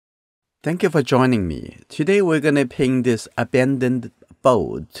Thank you for joining me. Today we're gonna paint this abandoned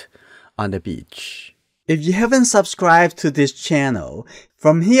boat on the beach. If you haven't subscribed to this channel,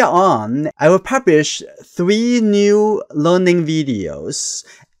 from here on, I will publish 3 new learning videos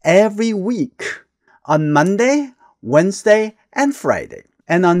every week on Monday, Wednesday, and Friday.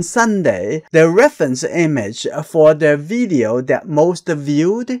 And on Sunday, the reference image for the video that most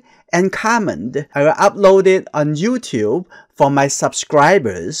viewed and commented, I will upload it on YouTube for my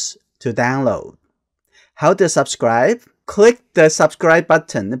subscribers to download. How to subscribe? Click the subscribe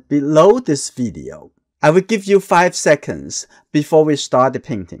button below this video. I will give you 5 seconds before we start the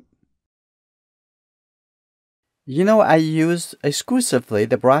painting. You know, I use exclusively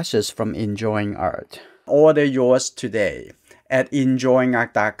the brushes from Enjoying Art. Order yours today at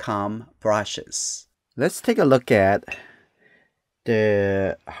enjoyingart.com brushes. Let's take a look at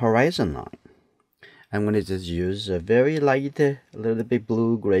the horizon line. I'm going to just use a very light, a little bit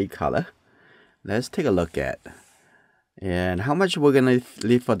blue-gray color. Let's take a look at and how much we're going to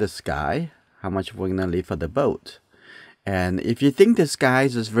leave for the sky, how much we're going to leave for the boat. And if you think the sky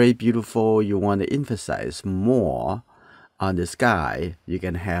is very beautiful, you want to emphasize more on the sky, you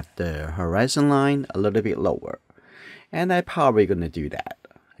can have the horizon line a little bit lower. And I'm probably going to do that.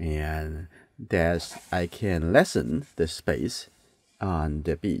 And that's, I can lessen the space on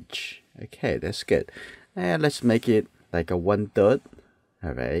the beach. Okay, that's good. And let's make it like a 1/3.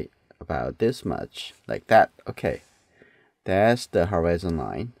 All right, about this much, like that. Okay, that's the horizon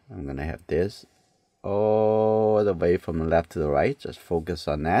line. I'm gonna have this all the way from the left to the right. Just focus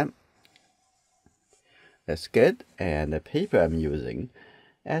on that. That's good. And the paper I'm using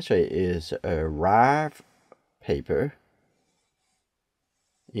actually is a raw paper.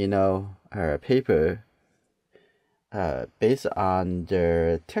 You know, paper based on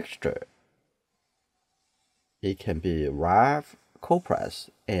the texture. It can be raw, cold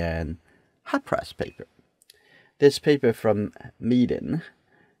press, and hot press paper. This paper from Meeden,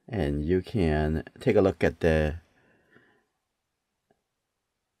 and you can take a look at the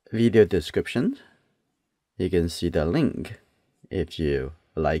video description. You can see the link if you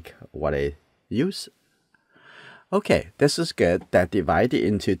like what I use. Okay, this is good. That divided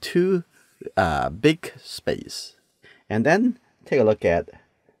into 2 big space. And then take a look at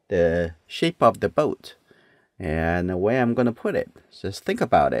the shape of the boat and where I'm going to put it. Just think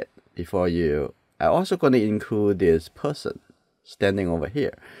about it before you. I'm also going to include this person standing over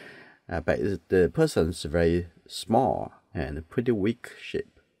here. But the person's very small and pretty weak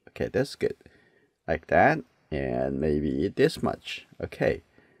shape. Okay, that's good. Like that. And maybe this much. Okay.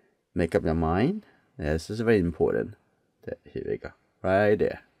 Make up your mind. This is very important. Here we go. Right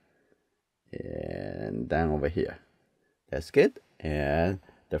there. And down over here. That's good. And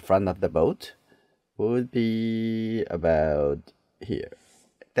the front of the boat would be about here.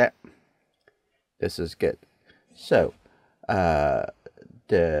 That. This is good. So,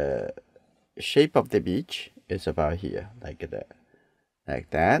 the shape of the beach is about here, like that. Like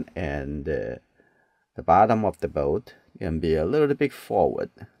that. And the bottom of the boat can be a little bit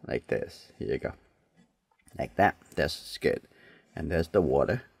forward, like this. Here you go. Like that. That's good. And there's the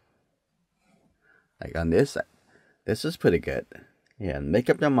water. Like on this side. This is pretty good. And make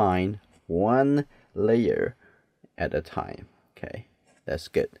up your mind 1 layer at a time. Okay, that's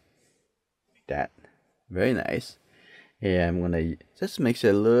good. Like that. Very nice. And I'm gonna just mix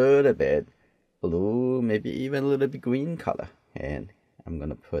it a little bit blue, maybe even a little bit green color. And I'm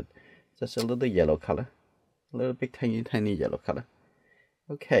gonna put just a little yellow color. A little bit tiny yellow color.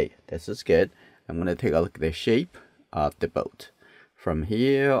 Okay, this is good. I'm gonna take a look at the shape of the boat. From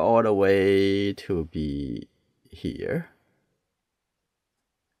here all the way to be here.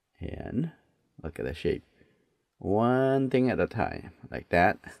 And look at the shape. 1 thing at a time, like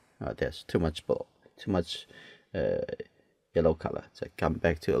that. Oh, there's too much blue, too much yellow color. So come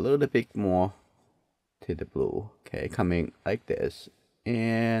back to a little bit more to the blue. Okay, coming like this.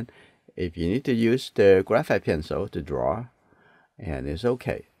 And if you need to use the graphite pencil to draw, and it's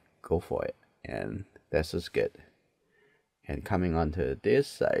okay, go for it. And this is good. And coming onto this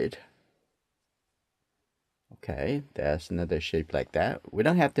side. Okay, that's another shape like that. We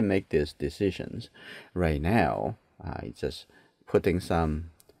don't have to make these decisions right now. I just putting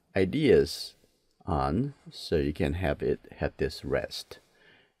some ideas on so you can have this rest.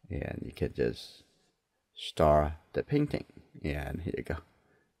 And you can just start the painting. And here you go.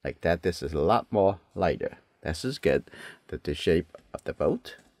 Like that. This is a lot more lighter. This is good. The shape of the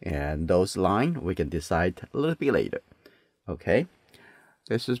boat. And those lines we can decide a little bit later. Okay,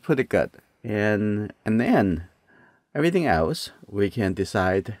 this is pretty good. And then everything else we can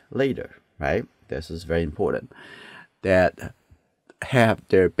decide later, right? This is very important. That have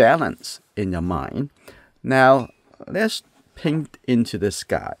their balance in your mind. Now, let's paint into the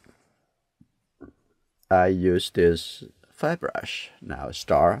sky. I use this flat brush. Now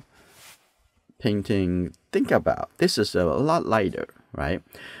start painting. Think about this is a lot lighter, right?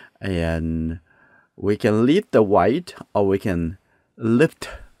 And we can leave the white or we can lift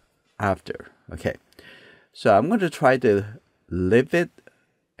after. Okay, so I'm going to try to lift it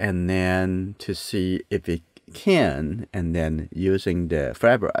and then to see if it can, and then using the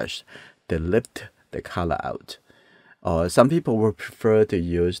flat brush to lift the color out. Or some people would prefer to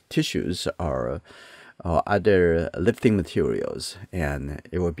use tissues or other lifting materials, and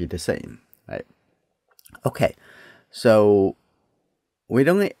it would be the same, right? Okay, so we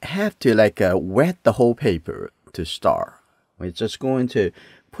don't have to like wet the whole paper to start. We're just going to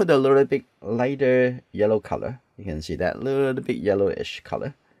put a little bit lighter yellow color. You can see that little bit yellowish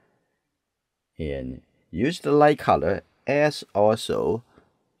color, and use the light color as also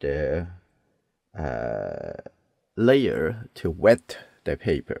the layer to wet the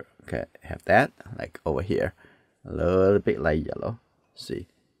paper. Okay, have that like over here, a little bit light yellow. See,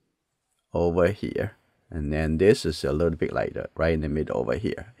 over here, and then this is a little bit lighter right in the middle over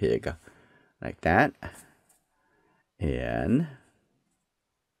here. Here you go, like that, and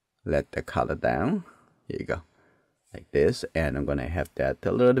let the color down. Here you go, like this, and I'm gonna have that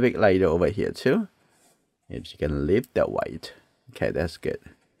a little bit lighter over here too. If you can leave that white, okay, that's good,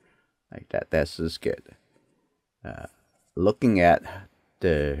 like that. That's just good. Looking at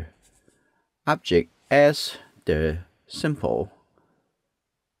the object as the simple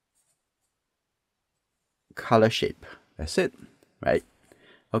color shape. That's it, right?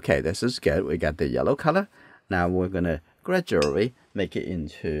 Okay, this is good. We got the yellow color. Now we're gonna gradually make it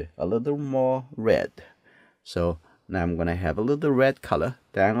into a little more red. So now I'm gonna have a little red color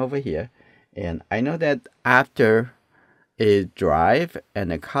down over here, and I know that after it dries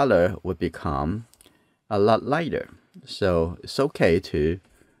and the color would become a lot lighter, so it's okay to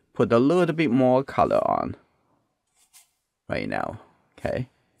put a little bit more color on right now. Okay,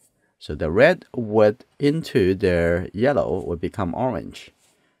 so the red would into the yellow would become orange.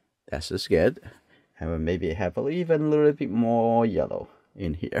 That's just good. And we'll maybe have even a little bit more yellow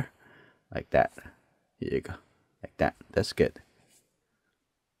in here, like that. Here you go, like that. That's good.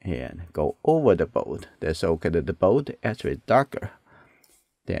 And go over the boat. That's okay. The boat actually darker.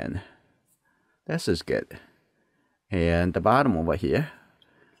 Then this is good. And the bottom over here,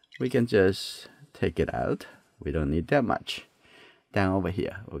 we can just take it out. We don't need that much. Down over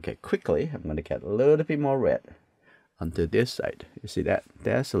here. Okay, quickly, I'm going to get a little bit more red onto this side. You see that?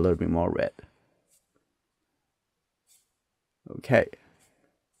 That's a little bit more red. Okay,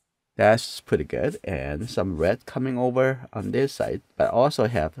 that's pretty good. And some red coming over on this side, but also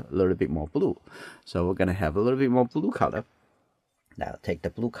have a little bit more blue. So we're going to have a little bit more blue color. Now take the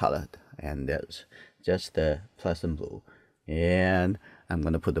blue color, and there's just the Prussian blue. And I'm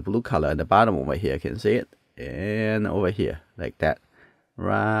going to put the blue color at the bottom over here. Can you see it? And over here, like that.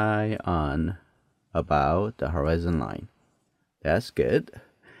 Right on about the horizon line. That's good.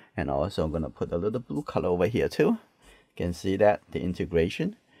 And also I'm going to put a little blue color over here too. You can see that, the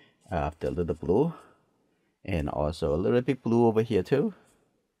integration of the little blue. And also a little bit blue over here too.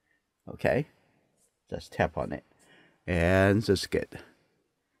 Okay. Just tap on it. And just good.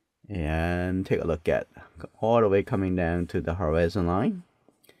 And take a look at all the way coming down to the horizon line.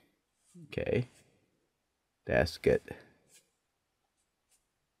 Okay. That's good.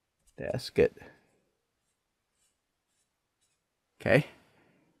 That's good. Okay.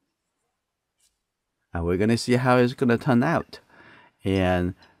 And we're gonna see how it's gonna turn out.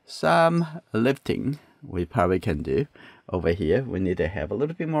 And some lifting we probably can do over here. We need to have a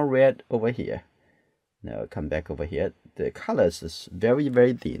little bit more red over here. Now come back over here. The colors is very,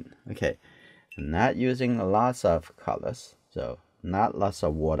 very thin. Okay. I'm not using lots of colors, so not lots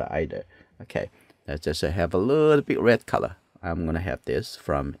of water either. Okay. Let's just have a little bit red color. I'm gonna have this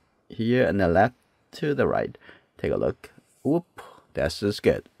from here on the left to the right. Take a look. Whoop, that's just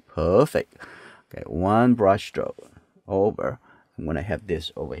good. Perfect. Okay, one brush stroke over. I'm gonna have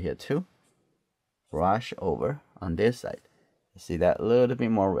this over here too. Brush over on this side. See that little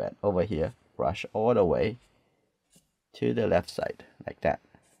bit more red over here. Brush all the way to the left side, like that.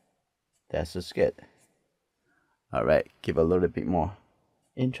 That's just good. All right, give a little bit more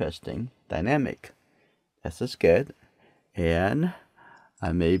interesting, dynamic. That's just good. And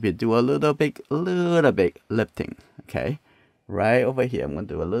I maybe do a little bit lifting. Okay, right over here, I'm gonna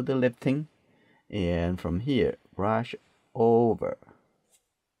do a little lifting, and from here, brush over.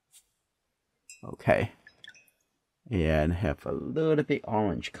 Okay, and have a little bit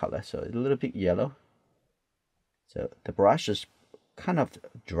orange color, so a little bit yellow. So the brush is kind of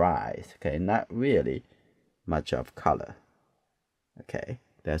dry. Okay, not really much of color. Okay,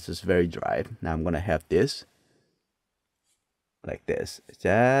 this is very dry. Now I'm gonna have this like this,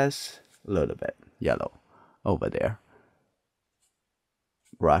 just a little bit yellow over there.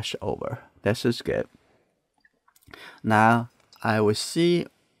 Brush over. This is good. Now I will see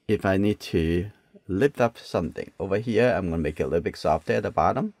if I need to lift up something. Over here, I'm gonna make it a little bit softer at the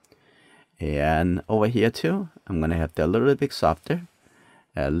bottom. And over here too, I'm gonna have it a little bit softer.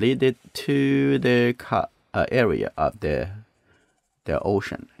 Lead it to the area of the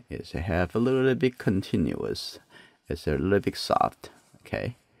ocean. Is have a little bit continuous. It's a little bit soft.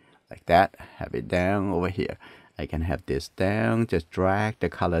 Okay, like that. Have it down over here. I can have this down. Just drag the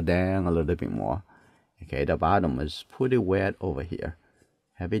color down a little bit more. Okay, the bottom is pretty wet over here.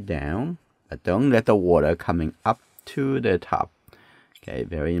 Have it down, but don't let the water coming up to the top. Okay,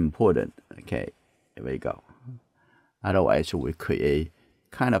 very important. Okay, here we go. Otherwise, we create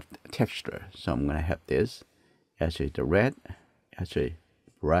kind of texture. So I'm gonna have this. Actually, the red. Actually,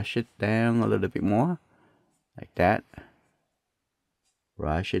 brush it down a little bit more, like that.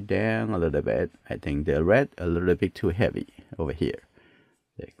 Brush it down a little bit. I think the red a little bit too heavy over here.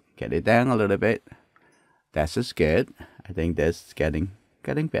 Get it down a little bit. That's just good. I think that's getting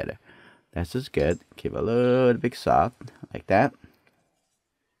better. That's just good. Keep a little bit soft, like that.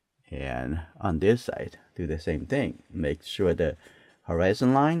 And on this side, do the same thing. Make sure the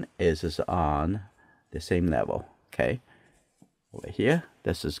horizon line is on the same level. Okay. Over here,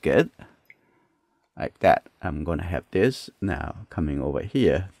 this is good. Like that. I'm gonna have this now coming over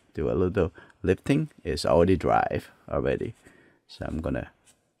here. Do a little lifting. It's already dry already. So I'm gonna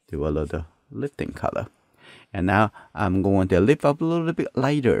do a little lifting color. And now I'm going to lift up a little bit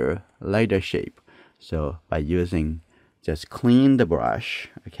lighter shape. So by using, just clean the brush,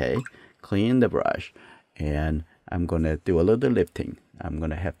 okay? Clean the brush. And I'm going to do a little lifting. I'm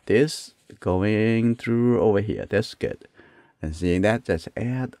going to have this going through over here. That's good. And seeing that, just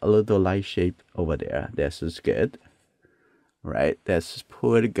add a little light shape over there. This is good. Right? That's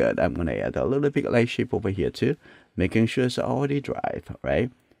pretty good. I'm going to add a little bit light shape over here too. Making sure it's already dry,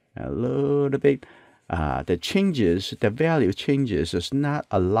 right? A little bit. The value changes is not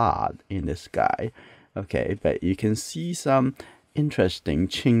a lot in the sky, okay, but you can see some interesting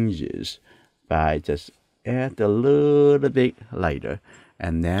changes by just add a little bit lighter,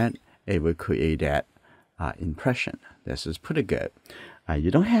 and then it will create that impression. This is pretty good.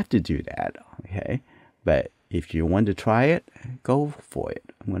 You don't have to do that, okay, but if you want to try it, go for it.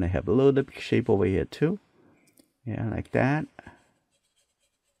 I'm going to have a little bit shape over here too, yeah, like that.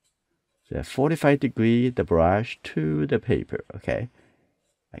 45 degrees the brush to the paper, okay,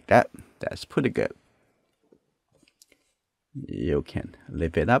 like that. That's pretty good. You can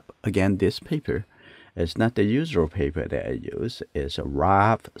lift it up. Again, this paper is not the usual paper that I use. It's a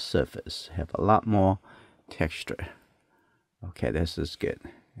rough surface, have a lot more texture. Okay, this is good.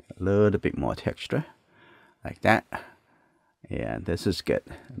 A little bit more texture, like that. Yeah, this is good.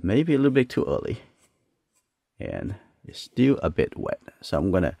 Maybe a little bit too early, and it's still a bit wet, so I'm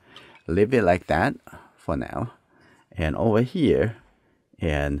gonna leave it like that for now. And over here,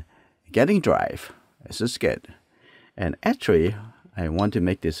 and getting dry. This is good. And actually, I want to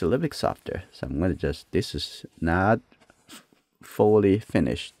make this a little bit softer. So I'm going to just, this is not fully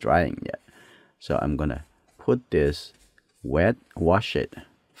finished drying yet. So I'm going to put this wet, wash it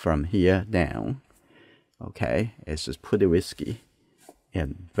from here down. Okay, it's just pretty risky.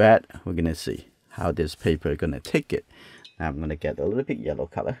 But we're going to see how this paper is going to take it. Now I'm going to get a little bit yellow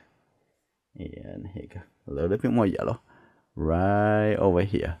color. And here you go, a little bit more yellow right over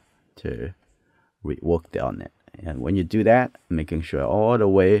here to work on it. And when you do that, making sure all the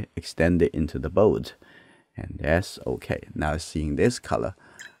way extend it into the boat, and that's okay. Now seeing this color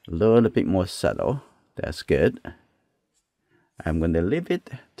a little bit more subtle, that's good. I'm going to leave it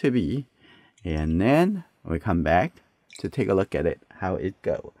to be, and then we come back to take a look at it, how it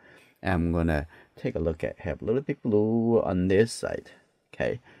go. I'm going to take a look at, have a little bit blue on this side,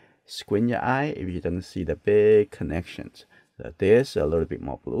 okay. Squint your eye if you don't see the big connections. So there's a little bit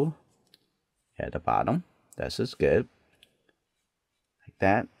more blue at the bottom. This is good. Like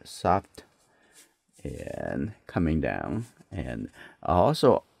that, soft and coming down. And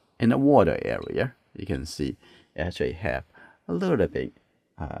also in the water area, you can see actually have a little bit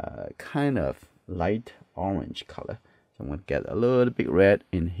kind of light orange color. So I'm going to get a little bit red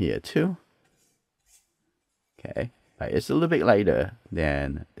in here too. Okay. It's a little bit lighter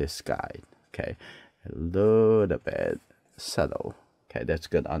than the sky. Okay, a little bit subtle. Okay, that's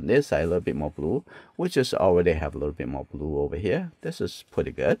good. On this side, a little bit more blue. We just already have a little bit more blue over here. This is pretty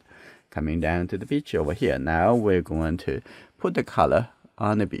good. Coming down to the beach over here. Now we're going to put the color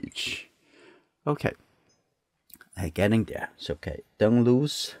on the beach. Okay, getting there. It's okay. Don't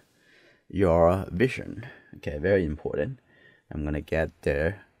lose your vision. Okay, very important. I'm gonna get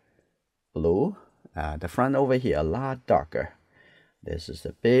the blue. The front over here a lot darker. This is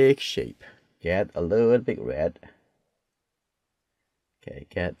a big shape. Get a little bit red. Okay,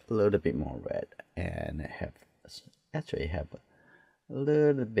 get a little bit more red, and have a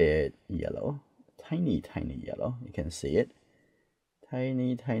little bit yellow, tiny yellow. You can see it.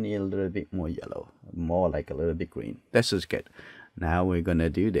 Tiny, a little bit more yellow, more like a little bit green. This is good. Now we're gonna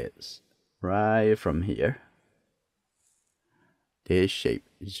do this right from here. This shape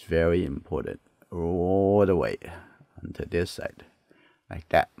is very important, all the way onto this side, like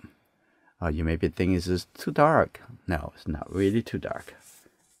that. Oh, you may be thinking, is this too dark? No, it's not really too dark.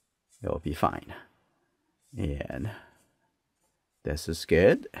 It will be fine. And this is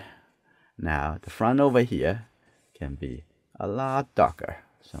good. Now the front over here can be a lot darker,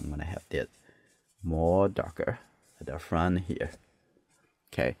 so I'm gonna have it more darker at the front here.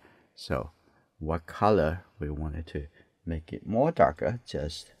 Okay, so what color we wanted to make it more darker?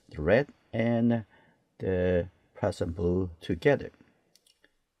 Just the red and the Prussian blue together.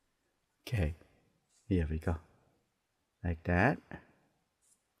 Okay, here we go, like that.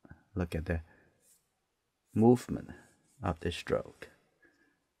 Look at the movement of the stroke,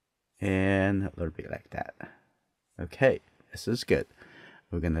 and a little bit like that. Okay, this is good.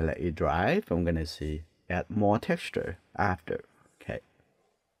 We're gonna let it dry. I'm gonna add more texture after. Okay.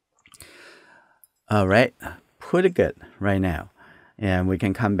 All right, pretty good right now. And we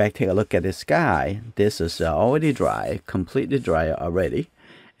can come back, take a look at the sky. This is already dry, completely dry already.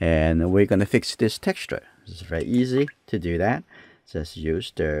 And we're gonna fix this texture. It's very easy to do that. Just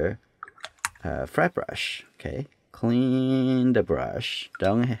use the flat brush. Okay, clean the brush.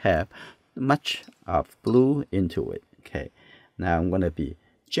 Don't have much of blue into it. Okay, now I'm gonna be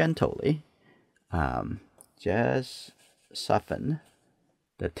gently just soften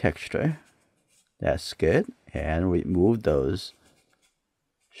the texture. That's good, and remove those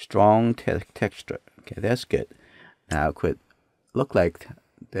strong texture. Okay, that's good. Now it could look like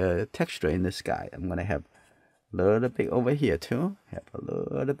the texture in the sky. I'm gonna have a little bit over here too. Have a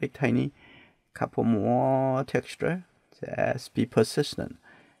little bit tiny, couple more texture. Just be persistent,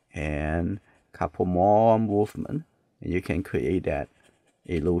 and couple more movement, and you can create that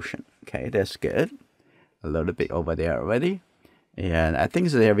illusion. Okay, that's good. A little bit over there already, and I think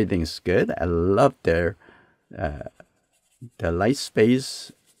that everything's good. I love the light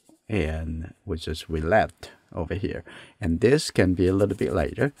space, and which is we left over here, and this can be a little bit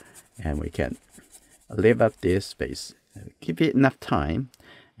lighter, and we can live up this space. Give it enough time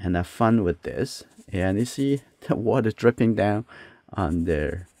and have fun with this. And you see the water dripping down on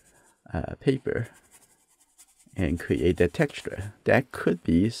the paper and create the texture. That could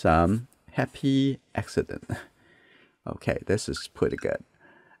be some happy accident. Okay, this is pretty good.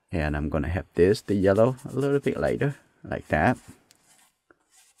 And I'm gonna have the yellow a little bit lighter, like that.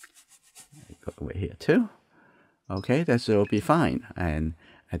 Go over here too. Okay, that will be fine. And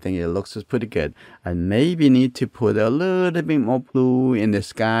I think it looks pretty good. I maybe need to put a little bit more blue in the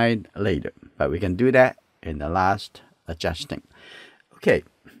sky later, but we can do that in the last adjusting. Okay,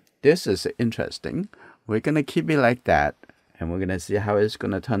 this is interesting. We're gonna keep it like that, and we're gonna see how it's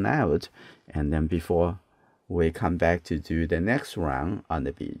gonna turn out. And then before we come back to do the next round on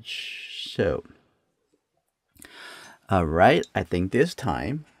the beach. So, all right, I think this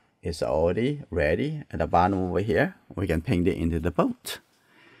time it's already ready. At the bottom over here, we can paint it into the boat.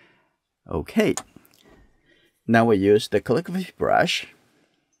 Okay, now we use the calligraphy brush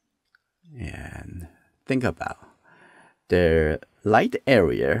and think about the light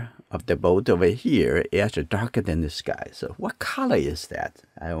area of the boat over here is actually darker than the sky. So what color is that?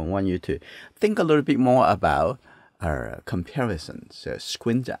 I want you to think a little bit more about our comparison. So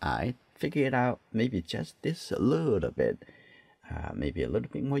squint the eye, figure it out, maybe just this a little bit, maybe a little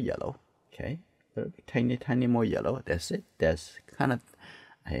bit more yellow. Okay, a little bit tiny more yellow. That's it. That's kind of,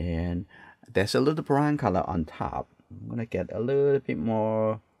 and there's a little brown color on top. I'm gonna get a little bit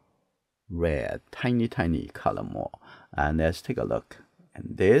more red, tiny color more. And let's take a look.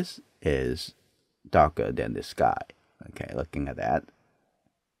 And this is darker than the sky. Okay, looking at that.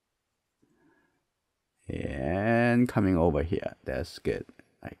 And coming over here, that's good,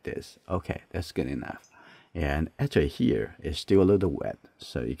 like this. Okay, that's good enough. And actually here is still a little wet,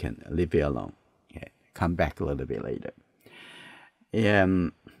 so you can leave it alone. Okay, come back a little bit later.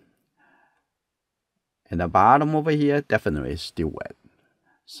 And the bottom over here definitely is still wet.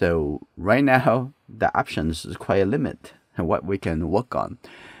 So right now the options is quite limited what we can work on.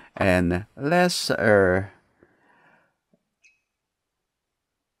 And let's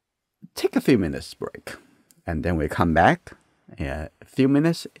take a few minutes break, and then we come back. And a few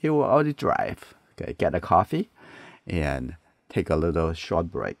minutes, it will already dry. Okay, get a coffee and take a little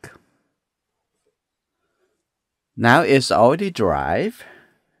short break. Now it's already dry.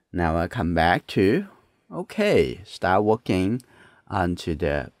 Now I come back to, okay, start working onto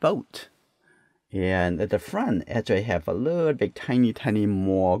the boat. And at the front, actually have a little bit tiny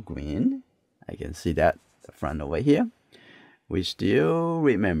more green. I can see that, the front over here. We still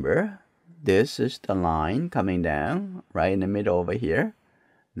remember, this is the line coming down right in the middle over here.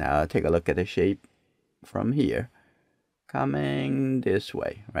 Now take a look at the shape from here, coming this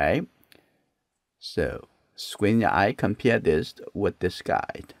way, right? So squint your eye, compare this with the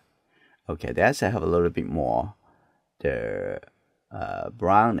sky. Okay, that's I have a little bit more the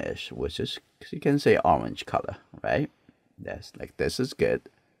brownish, which is, you can say, orange color, right? That's like, this is good.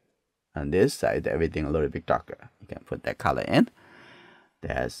 On this side, everything a little bit darker. You can put that color in.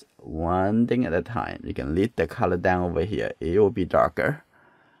 That's one thing at a time. You can lead the color down over here. It will be darker.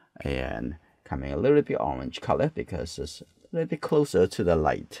 And coming a little bit orange color because it's a little bit closer to the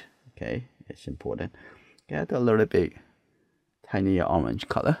light. Okay, it's important. Get a little bit tiny orange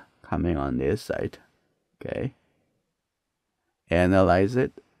color coming on this side. Okay. Analyze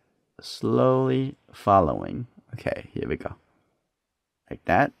it, slowly following. Okay, here we go. Like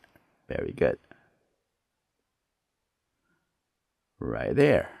that. Very good. Right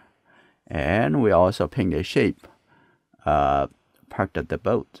there. And we also paint the shape part of the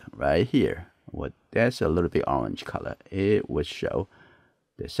boat right here. That's a little bit orange color. It would show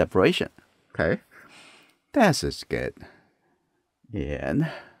the separation. Okay. That is good. And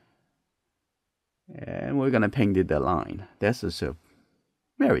we're gonna paint the line. This is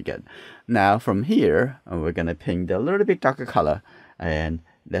very good. Now from here, we're gonna paint a little bit darker color, and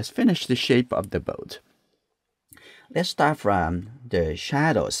let's finish the shape of the boat. Let's start from the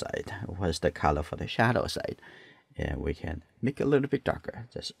shadow side. What's the color for the shadow side? And we can make it a little bit darker.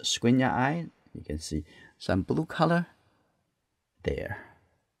 Just squint your eye. You can see some blue color there.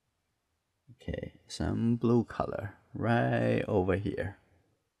 Okay, some blue color right over here.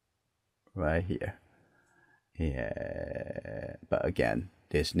 Right here. Yeah, but again,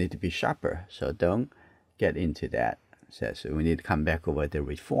 this need to be sharper, so don't get into that. So we need to come back over to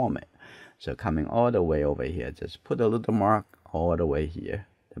reform it. So coming all the way over here, just put a little mark all the way here,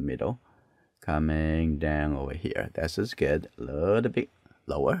 the middle, coming down over here. That's as good. A little bit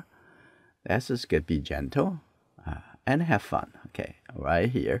lower. That's as good. Be gentle and have fun. Okay, right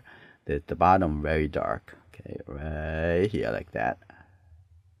here, the bottom very dark. Okay, right here like that.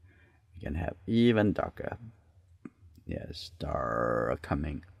 You can have even darker. Yes, dark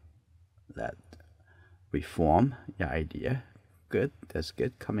coming. That reform your idea. Good. That's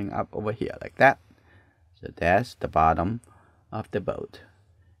good. Coming up over here like that. So that's the bottom of the boat.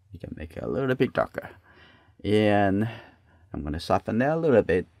 You can make it a little bit darker. And I'm going to soften that a little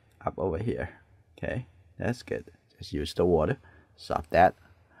bit up over here. Okay, that's good. Just use the water. Soft that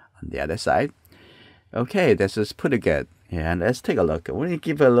on the other side. Okay, this is pretty good. And let's take a look. We're going to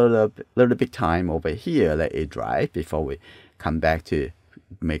give it a little bit time over here, let it dry before we come back to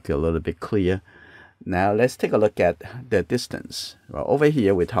make it a little bit clear. Now let's take a look at the distance. Well, over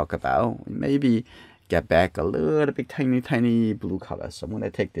here we talk about maybe get back a little bit tiny blue color. So I'm going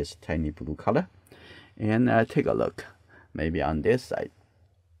to take this tiny blue color and take a look. Maybe on this side.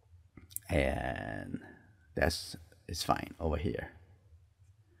 And it's fine over here.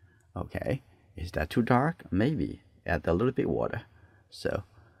 Okay, is that too dark? Maybe. Add a little bit water. So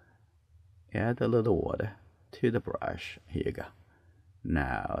add a little water to the brush. Here you go.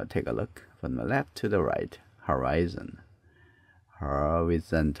 Now take a look from the left to the right. Horizontal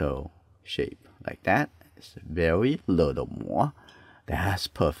shape like that. It's very little more. That's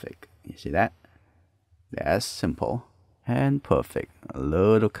perfect. You see that? That's simple and perfect. A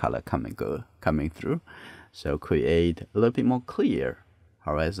little color coming through. So create a little bit more clear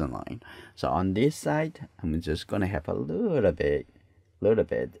horizon line. So on this side, I'm just gonna have a little bit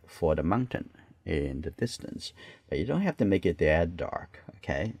for the mountain in the distance, but you don't have to make it that dark.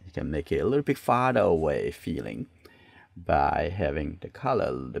 Okay, you can make it a little bit farther away feeling by having the color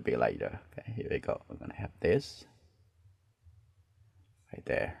a little bit lighter. Okay, here we go. We're gonna have this right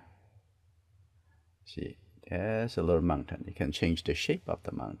there. See, there's a little mountain. You can change the shape of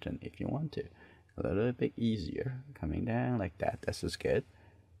the mountain if you want to. A little bit easier coming down like that. This is good.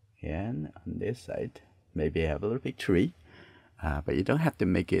 And on this side, maybe have a little bit tree. But you don't have to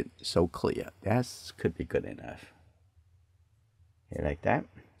make it so clear. That could be good enough. Okay, like that.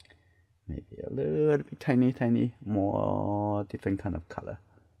 Maybe a little bit tiny more different kind of color.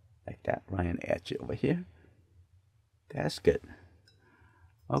 Like that, right on the edge over here. That's good.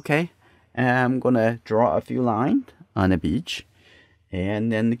 Okay, And I'm gonna draw a few lines on the beach,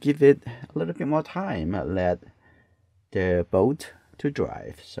 and then give it a little bit more time. Let the boat to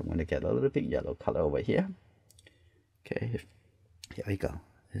drive. So I'm gonna get a little bit yellow color over here. Okay, here we go.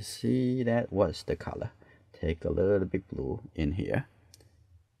 Let's see, that was the color. Take a little bit blue in here.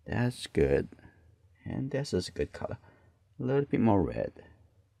 That's good. And this is a good color. A little bit more red.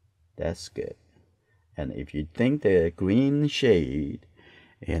 That's good. And if you think the green shade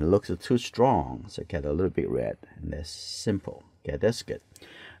it looks too strong, so get a little bit red. And that's simple. Okay, that's good.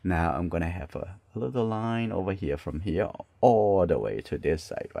 Now I'm gonna have a little line over here from here all the way to this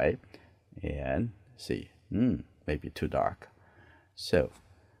side, right? And see, maybe too dark. So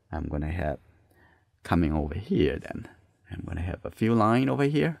I'm gonna have coming over here then. I'm gonna have a few lines over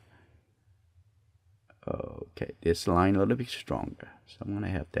here. Okay, this line a little bit stronger. So I'm gonna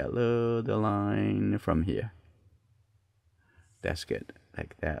have that little line from here. That's good.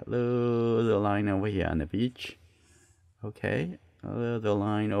 Like that little line over here on the beach. Okay, a little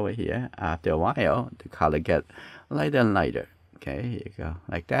line over here. After a while, the color get lighter and lighter. Okay, here you go,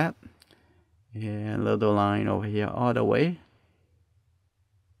 like that. And a little line over here all the way.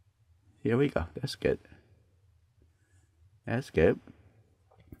 Here we go. That's good. That's good.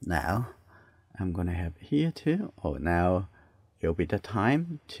 Now, I'm gonna have here too. Oh, now it'll be the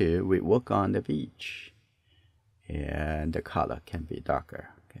time to rework on the beach. And the color can be darker.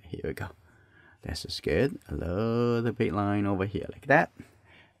 Okay, here we go. This is good. A little bit line over here like that.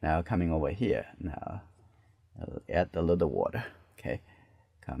 Now coming over here. Now I'll add a little water. Okay,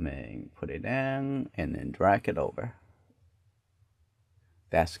 coming, put it down, and then drag it over.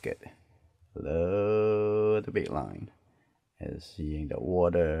 That's good. A little bit line. And seeing the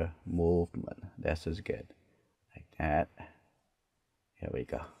water movement. This is good. Like that. Here we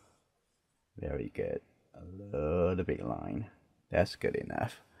go. Very good. A little bit line. That's good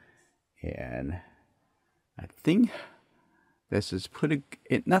enough. And I think this is pretty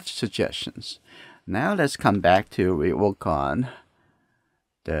enough suggestions. Now let's come back to rework on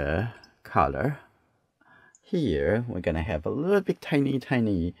the color. Here we're gonna have a little bit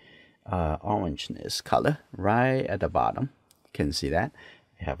tiny orangeness color right at the bottom. You can see that.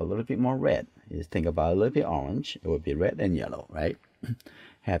 You have a little bit more red. You think about a little bit orange, it would be red and yellow, right?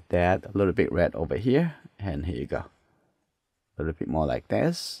 Have that a little bit red over here, and here you go. A little bit more like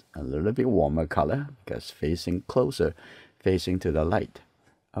this, a little bit warmer color because facing closer, facing to the light.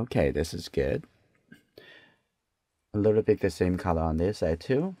 Okay, this is good. A little bit the same color on this side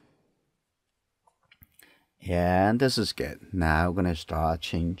too. And this is good. Now we're gonna start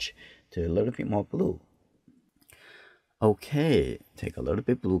change to a little bit more blue. Okay, take a little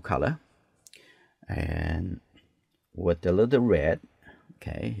bit blue color and with a little red.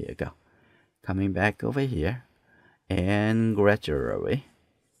 Okay, here you go. Coming back over here and gradually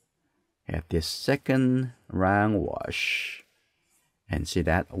have this second round wash. And see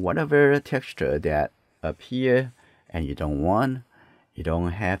that whatever texture that up here and you don't want, you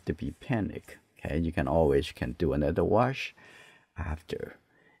don't have to be panic. Okay, you can always do another wash after.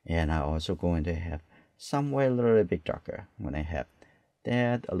 And I'm also going to have somewhere a little bit darker. I'm going to have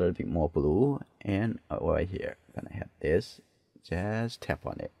that a little bit more blue, and right here I'm going to have this. Just tap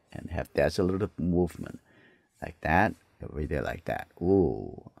on it and have that's a little movement like that. Over there like that.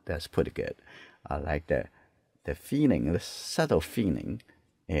 Ooh, that's pretty good. I like the feeling, the subtle feeling,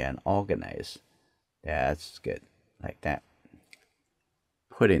 and organized. That's good, like that.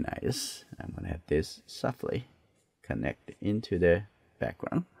 Pretty nice. I'm gonna have this softly connect into the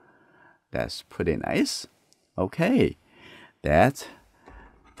background. That's pretty nice. Okay, that's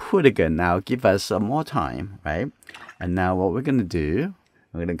pretty good. Now give us some more time, right? And now what we're gonna do,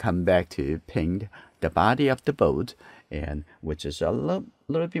 we're gonna come back to paint the body of the boat, and which is a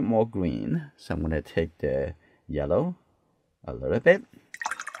little bit more green. So I'm gonna take the yellow a little bit,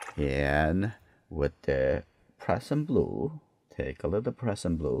 and with the Prussian blue, take a little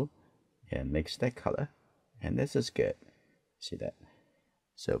Prussian blue and mix that color, and this is good. See that?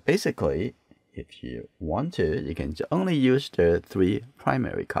 So basically, if you want to, you can only use the 3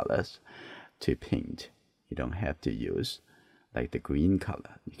 primary colors to paint. You don't have to use like the green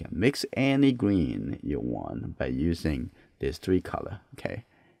color. You can mix any green you want by using these 3 color. Okay,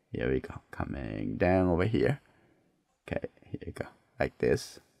 here we go. Coming down over here. Okay, here you go, like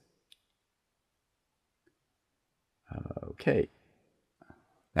this. Okay,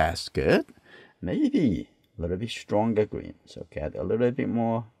 that's good. Maybe a little bit stronger green. So get a little bit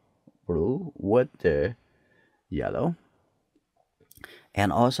more blue with the yellow.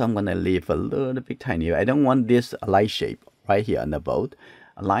 And also I'm gonna leave a little bit tiny. I don't want this light shape right here on the boat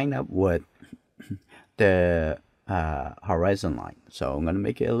line up with the horizon line. So I'm gonna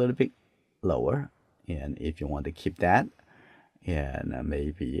make it a little bit lower, and if you want to keep that, and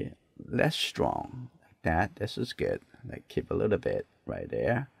maybe less strong like that, this is good. Like keep a little bit right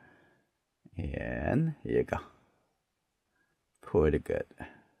there, and here you go. Pretty good.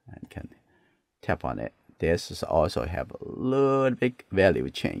 And can tap on it. This is also have a little bit value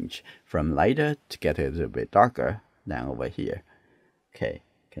change from lighter to get a little bit darker down over here. Okay,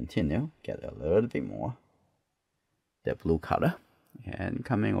 continue, get a little bit more the blue color, and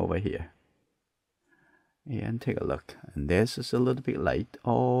coming over here and take a look, and this is a little bit light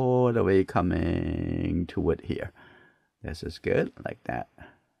all the way coming toward here. This is good, like that.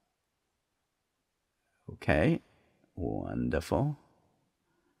 Okay, wonderful.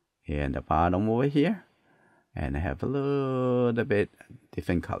 And the bottom over here, and I have a little bit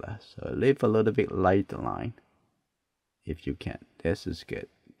different color, so leave a little bit light line if you can. This is good.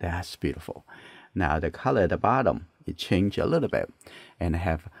 That's beautiful. Now the color at the bottom, it changed a little bit, and I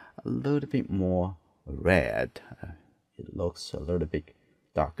have a little bit more red. It looks a little bit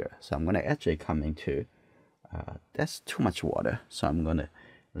darker, so I'm gonna actually come into that's too much water, so I'm gonna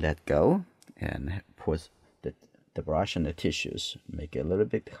let go and put the brush and the tissues, make it a little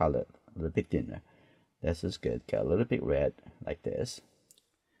bit color, a little bit thinner. This is good. Get a little bit red like this.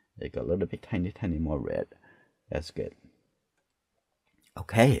 Make a little bit tiny more red. That's good.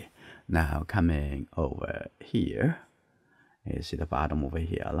 Okay, now coming over here, you see the bottom over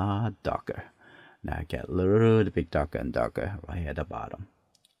here a lot darker. Now get a little bit darker and darker right at the bottom.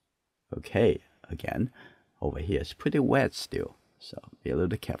 Okay, again, over here it's pretty wet still, so be a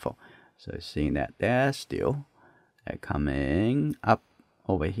little careful. So seeing that there's still coming up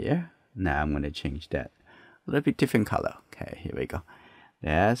over here. Now I'm going to change that a little bit different color. Okay, here we go.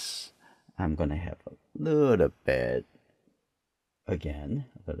 That's, I'm going to have a little bit, again,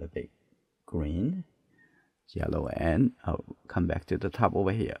 a little bit green, yellow, and I'll come back to the top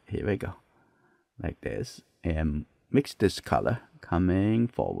over here. Here we go. Like this. And mix this color coming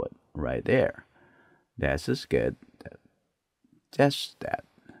forward right there. This is good. Just that.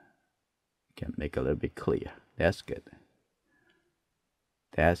 Can make a little bit clear. That's good.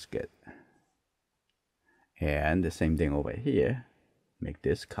 That's good. And the same thing over here. Make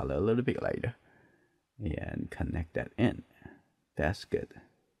this color a little bit lighter. And connect that in. That's good.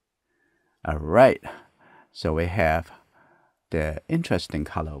 Alright. So we have the interesting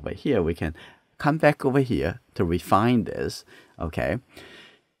color over here. We can come back over here to refine this. Okay.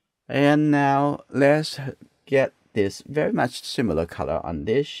 And now let's get this very much similar color on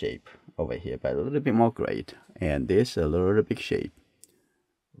this shape over here, but a little bit more gray. And this a little bit shape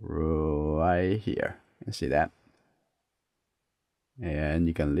right here. You see that? And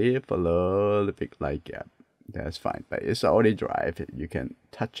you can leave a little bit light gap. That's fine, but it's already dry. You can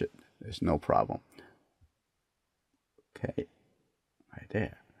touch it. There's no problem. Okay, right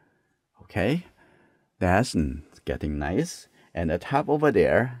there. Okay, that's getting nice. And the top over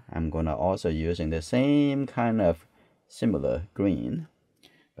there, I'm gonna also using the same kind of similar green,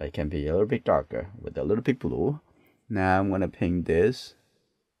 but it can be a little bit darker with a little bit blue. Now I'm gonna paint this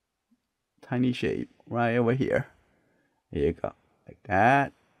tiny shape right over here. Here you go, like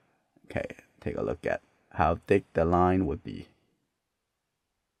that. Okay, take a look at how thick the line would be.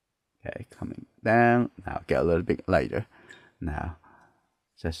 Okay, coming down. Now get a little bit lighter. Now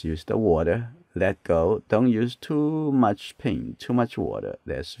just use the water. Let go. Don't use too much paint, too much water.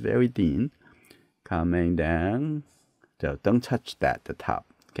 That's very thin. Coming down. So don't touch that, the top.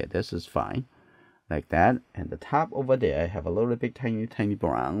 Okay, this is fine. Like that. And the top over there, I have a little bit tiny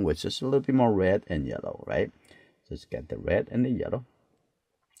brown, which is a little bit more red and yellow, right? Just get the red and the yellow.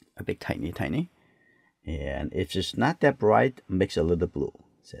 A bit tiny. And if it's not that bright, mix a little blue.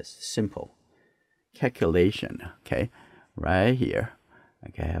 It says simple calculation. Okay, right here.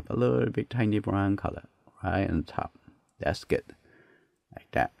 Okay, I have a little bit tiny brown color right on top. That's good.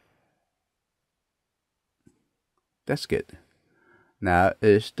 Like that. That's good. Now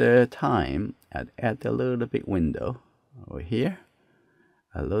is the time I'd add a little bit window over here.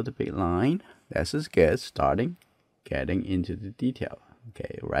 A little bit line. This is good. Starting, getting into the detail.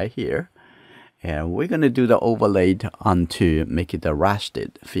 Okay, right here. And we're going to do the overlay on to make it a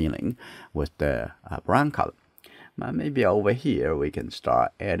rusted feeling with the brown color. But maybe over here we can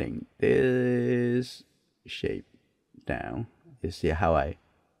start adding this shape down. You see how I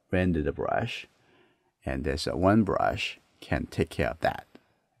rendered the brush? And there's one brush can take care of that.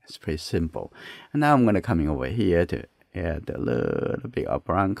 It's pretty simple. And now I'm going to come over here to add a little bit of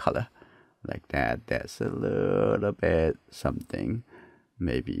brown color. Like that. That's a little bit something.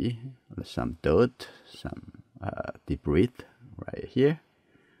 Maybe some dirt, some debris right here,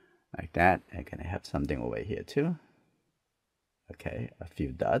 like that. I'm gonna have something over here too. Okay, a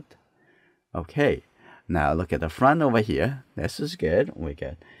few dots, Okay, now look at the front over here. This is good. We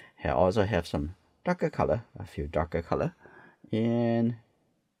can also have some darker color, a few darker color, and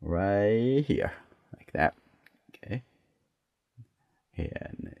right here, like that. Okay,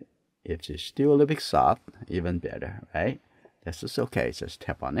 and if it's still a little bit soft, even better, right? This is okay. Just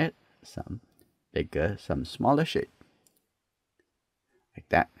tap on it. Some bigger, some smaller shape, like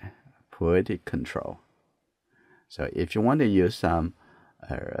that. Pretty control. So if you want to use some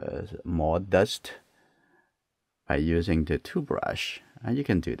more dust by using the toothbrush, you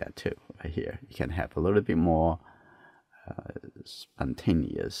can do that too. Right here, you can have a little bit more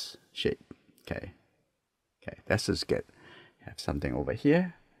spontaneous shape. Okay, this is good. Have something over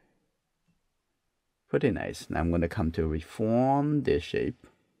here. Pretty nice. Now I'm going to come to reform this shape.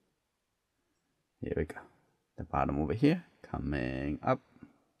 Here we go. The bottom over here, coming up.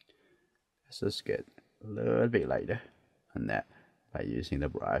 This is good. A little bit lighter on that by using the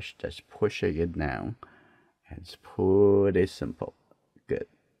brush, just pushing it down. It's pretty simple. Good,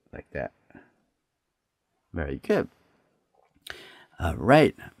 like that. Very good. All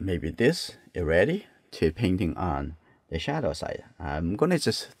right, maybe this is ready to painting on the shadow side. I'm gonna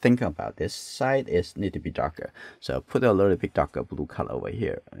just think about this side is need to be darker. So put a little bit darker blue color over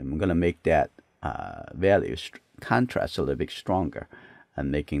here. I'm gonna make that value contrast a little bit stronger. And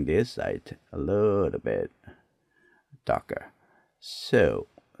making this side a little bit darker. So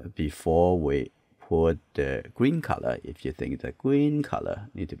before we put the green color, if you think the green color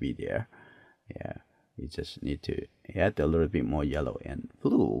need to be there, yeah, you just need to add a little bit more yellow and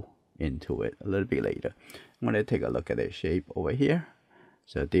blue into it a little bit later. I'm going to take a look at the shape over here.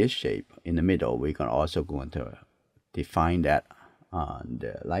 So this shape in the middle, we're also going to define that on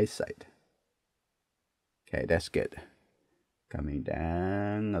the light side. Okay, that's good. Coming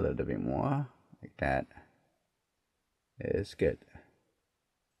down a little bit more, like that. It's good.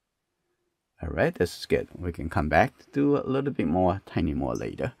 All right, this is good. We can come back to do a little bit more, tiny more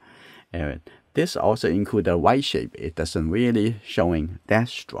later. And this also includes a white shape. It doesn't really showing that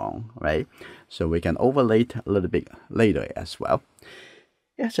strong, right? So we can overlay it a little bit later as well.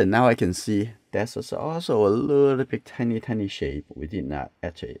 Yeah, so now I can see that's also a little bit tiny shape. We did not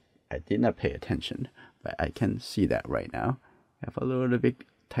actually, I did not pay attention, but I can see that right now. Have a little bit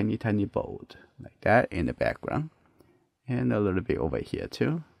tiny bold like that in the background, and a little bit over here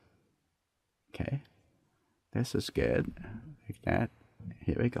too. Okay, this is good, like that.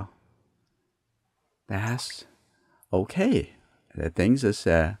 Here we go. That's okay. The things is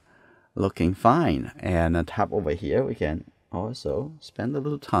looking fine. And on top over here, we can also spend a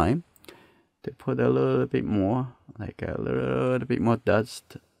little time to put a little bit more, like a little bit more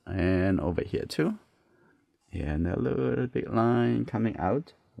dust, and over here too. And a little bit line coming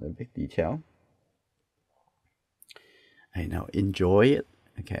out, a little bit detail. I know, enjoy it.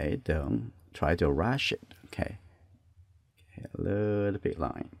 Okay, don't try to rush it. Okay, a little bit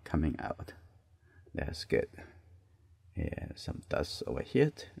line coming out. That's good. Yeah, some dust over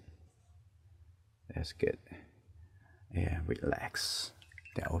here. That's good. And relax.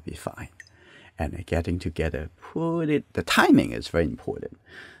 That will be fine. And getting together, put it. The timing is very important.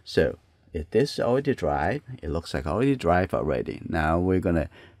 So if this is already dry, it looks like already dry already. Now we're gonna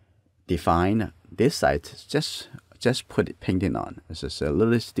define this side. Just put it painting on. It's just still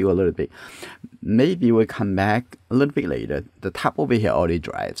a little bit. Maybe we'll come back a little bit later. The top over here already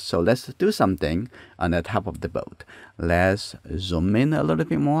dried. So let's do something on the top of the boat. Let's zoom in a little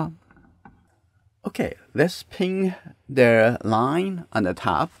bit more. Okay, let's paint the line on the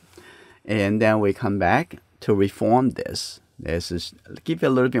top, and then we come back to reform this. This is give it a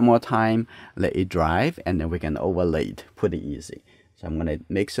little bit more time, let it dry, and then we can overlay it pretty easy. So I'm gonna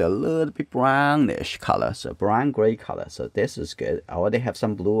mix a little bit brownish color, so brown gray color. So this is good. I already have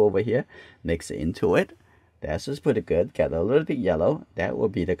some blue over here. Mix it into it. This is pretty good. Get a little bit yellow. That will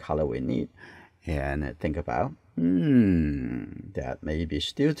be the color we need. And think about, that may be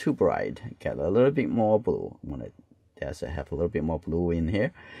still too bright. Get a little bit more blue. I'm gonna just have a little bit more blue in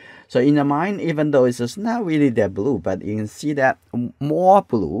here. So in the mind, even though it's just not really that blue, but you can see that more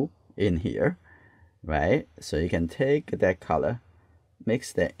blue in here, right? So you can take that color,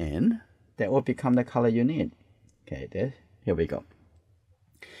 mix that in. That will become the color you need. Okay, here we go.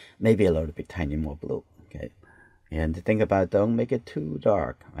 Maybe a little bit tiny more blue. Okay, and think about, don't make it too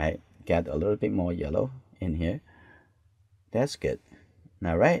dark, right? Get a little bit more yellow in here. That's good.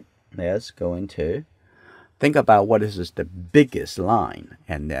 All right, let's go into think about what is the biggest line,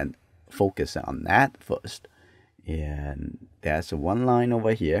 and then focus on that first. And there's one line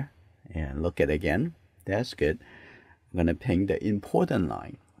over here, and look at it again. That's good. I'm gonna paint the important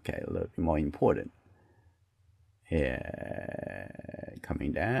line. Okay, a little bit more important. And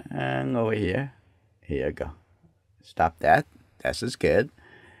coming down over here. Here you go. Stop that. This is good.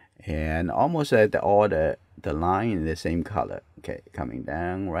 And almost at all the line in the same color. Okay, coming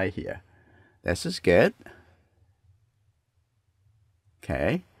down right here. This is good.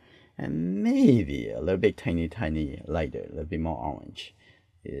 Okay. And maybe a little bit tiny lighter, a little bit more orange.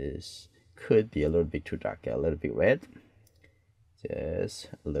 Could be a little bit too dark, a little bit red. Just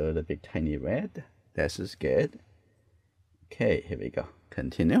a little bit tiny red. This is good. Okay, here we go.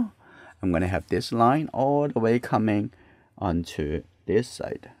 Continue. I'm going to have this line all the way coming onto this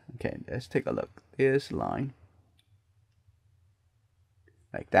side. Okay, let's take a look. This line.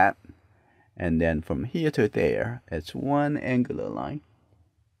 Like that. And then from here to there, it's one angular line.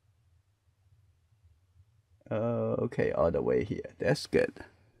 Okay, all the way here. That's good.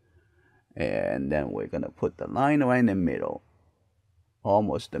 And then we're going to put the line right in the middle.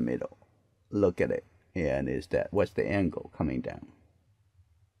 Almost the middle. Look at it. And what's the angle coming down?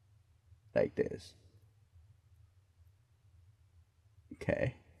 Like this.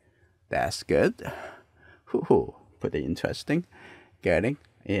 Okay. That's good. Whoo-hoo. Pretty interesting. Getting.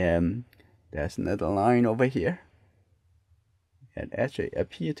 And there's another line over here. And actually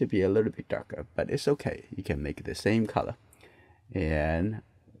appear to be a little bit darker, but it's okay. You can make it the same color. And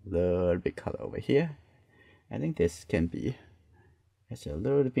a little bit color over here. I think this can be, it's a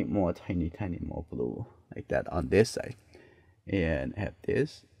little bit more tiny more blue, like that on this side. And have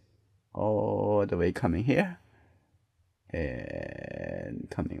this all the way coming here. And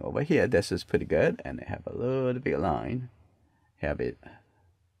coming over here. This is pretty good. And I have a little bit line.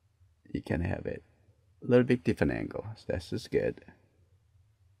 You can have it a little bit different angle. This is good.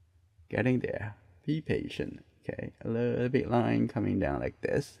 Getting there. Be patient. Okay, a little bit line coming down like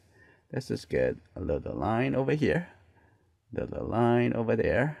this. This is good. A little line over here. Little line over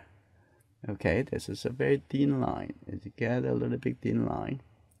there. Okay, this is a very thin line. As you get a little bit thin line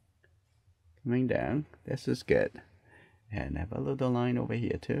coming down. This is good. And have a little line over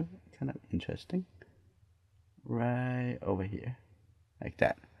here too. Kind of interesting. Right over here. Like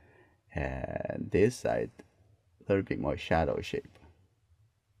that. And this side, a little bit more shadow shape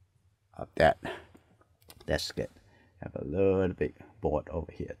of that. That's good. Have a little bit board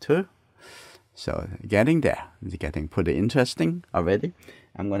over here too. So getting there. It's getting pretty interesting already.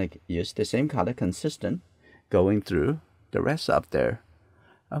 I'm going to use the same color, consistent, going through the rest of there.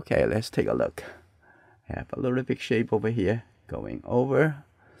 Okay, let's take a look. Have a little bit shape over here, going over.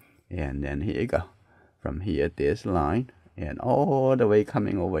 And then here you go. From here, this line, and all the way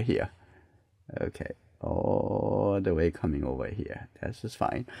coming over here. Okay, all the way coming over here. This is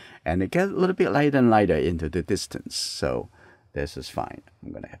fine. And it gets a little bit lighter and lighter into the distance. So this is fine.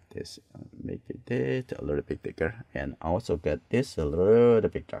 I'm going to have this, make it a little bit bigger. And also get this a little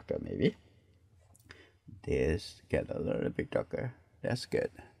bit darker maybe. This get a little bit darker. That's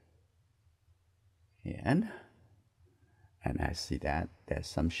good. And I see that there's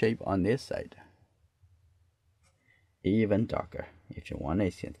some shape on this side. Even darker. If you want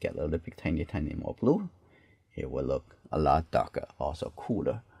it, you can get a little bit tiny more blue. It will look a lot darker, also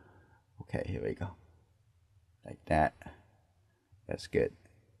cooler. Okay, here we go. Like that. That's good.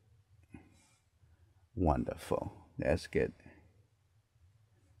 Wonderful. That's good.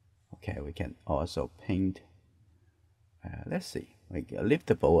 Okay, we can also paint. Let's see. We can leave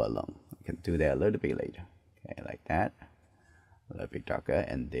the bow alone. We can do that a little bit later. Okay, like that. A little bit darker.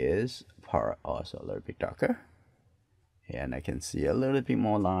 And this part also a little bit darker. And I can see a little bit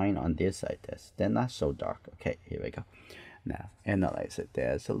more line on this side. They're not so dark. Okay, here we go. Now, analyze it.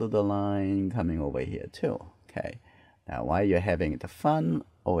 There's a little line coming over here too. Okay. Now, while you're having the fun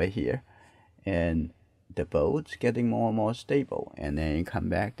over here, and the boat's getting more and more stable, and then you come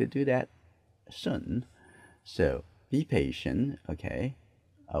back to do that soon. So, be patient, okay?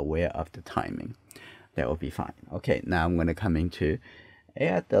 Aware of the timing. That will be fine. Okay, now I'm going to come into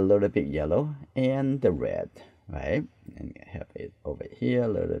add a little bit yellow and the red. Right, and have it over here a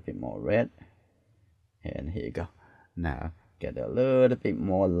little bit more red, and here you go. Now get a little bit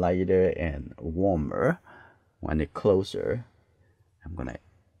more lighter and warmer. When it's closer, I'm gonna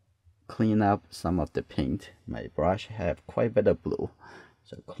clean up some of the paint. My brush have quite a bit of blue,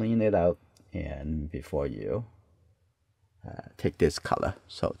 so clean it out. And before you take this color,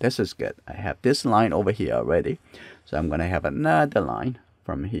 so this is good. I have this line over here already, so I'm gonna have another line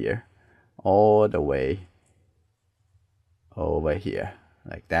from here all the way over here,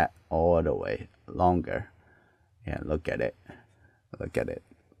 like that, all the way longer. And look at it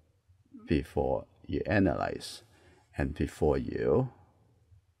before you analyze and before you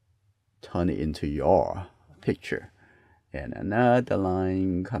turn it into your picture. And another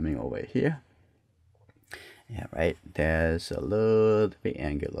line coming over here, Yeah, right. There's a little bit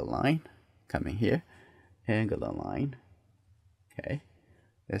angular line coming here. Angular line. Okay.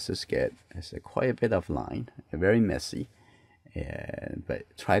 This is good. It's quite a bit of line. Very messy. But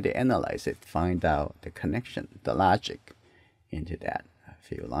try to analyze it. Find out the connection, the logic into that. A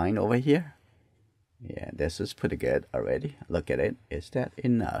few line over here. Yeah, this is pretty good already. Look at it. Is that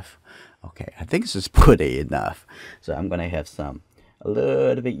enough? Okay, I think this is pretty enough. So I'm gonna have a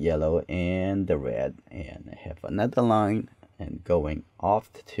little bit yellow and the red, and I have another line and going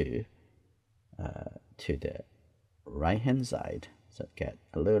off to the right hand side. So get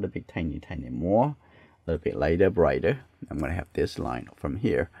a little bit tiny more, a little bit lighter, brighter. I'm gonna have this line from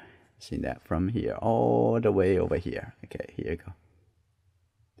here. See that from here all the way over here. Okay, here you go.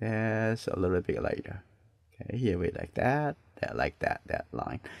 That's a little bit lighter. Okay, here we like that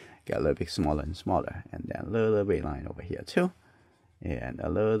line. Get a little bit smaller and smaller, and then a little bit line over here too, and a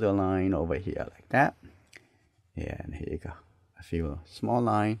little line over here like that. And here you go, a few small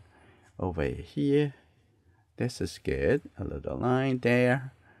line over here. This is good. A little line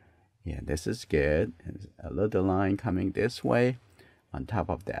there. Yeah, this is good. And a little line coming this way. On top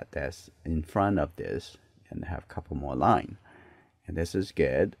of that, that's in front of this, and have a couple more line. And this is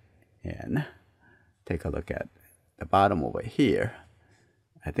good. And take a look at the bottom over here.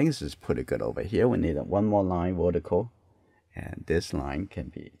 I think this is pretty good over here. We need one more line vertical, and this line can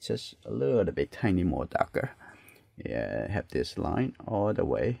be just a little bit tiny more darker. Yeah, have this line all the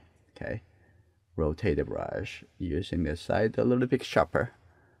way. Okay, rotate the brush using the side a little bit sharper.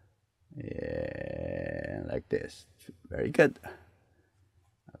 Yeah, like this. Very good.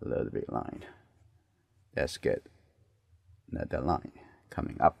 A little bit line. That's good. Another line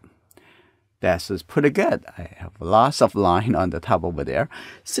coming up. This is pretty good. I have lots of line on the top over there.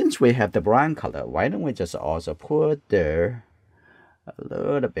 Since we have the brown color, why don't we just also put a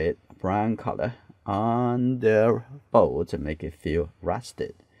little bit brown color on the bowl to make it feel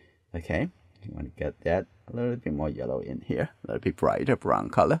rusted. Okay, you want to get that a little bit more yellow in here, a little bit brighter brown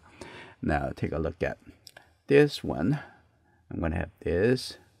color. Now take a look at this one. I'm going to have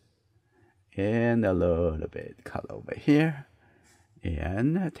this and a little bit color over here.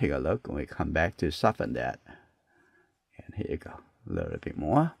 And take a look when we come back to soften that. And here you go, a little bit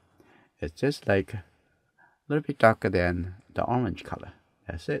more. It's just like a little bit darker than the orange color.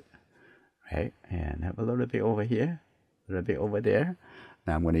 That's it, right? And have a little bit over here, a little bit over there.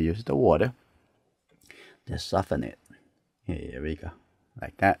 Now I'm going to use the water to soften it. Here we go,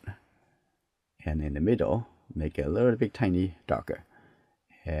 like that. And in the middle, make it a little bit tiny darker.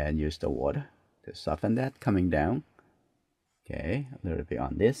 And use the water to soften that coming down. Okay, a little bit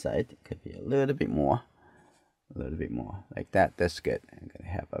on this side. Could be a little bit more. A little bit more. Like that. That's good. I'm going to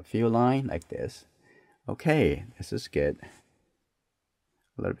have a few lines like this. Okay, this is good.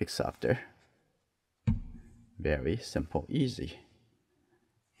 A little bit softer. Very simple, easy.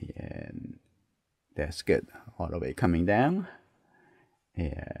 And that's good. All the way coming down.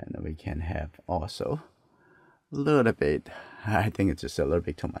 And we can have also a little bit, I think it's just a little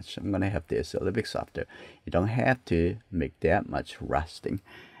bit too much. I'm going to have this a little bit softer. You don't have to make that much rusting.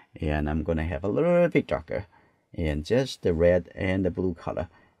 And I'm going to have a little bit darker. And just the red and the blue color.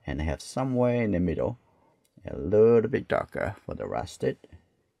 And have somewhere in the middle, a little bit darker for the rusted.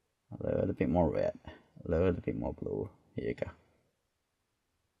 A little bit more red. A little bit more blue. Here you go.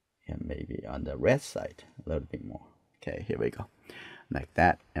 And maybe on the red side, a little bit more. Okay, here we go. Like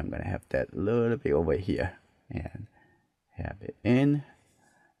that. I'm going to have that little bit over here. And have it in,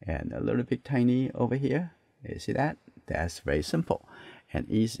 and a little bit tiny over here. You see that? That's very simple and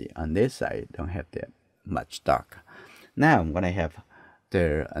easy. On this side, don't have that much dark. Now I'm gonna have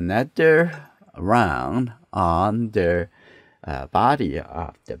another round on the body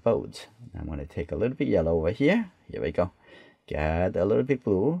of the boat. I'm gonna take a little bit yellow over here. Here we go. Get a little bit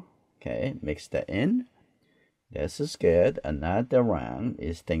blue. Okay, mix that in. This is good. Another round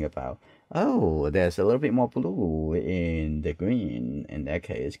is think about, oh, there's a little bit more blue in the green. In that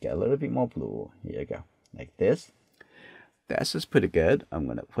case, get a little bit more blue. Here you go, like this. This is pretty good. I'm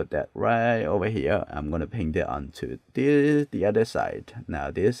gonna put that right over here. I'm gonna paint it onto the other side.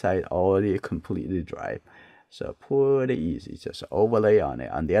 Now this side already completely dry, so pretty easy. Just overlay on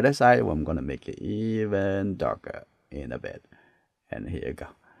it. On the other side, I'm gonna make it even darker in a bit. And here you go.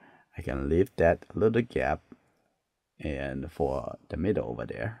 I can leave that little gap. And for the middle over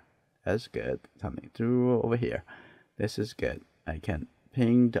there, that's good. Coming through over here, this is good. I can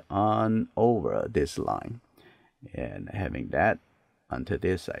paint on over this line and having that onto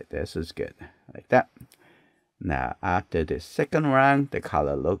this side. This is good, like that. Now after the second round, the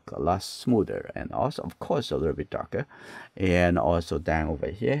color look a lot smoother and also of course a little bit darker. And also down over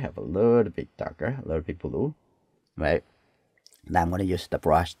here have a little bit darker, a little bit blue. right? Now I'm going to use the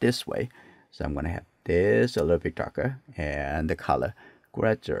brush this way. So I'm going to have this a little bit darker and the color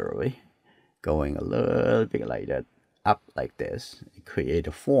gradually going a little bit like that, up like this. Create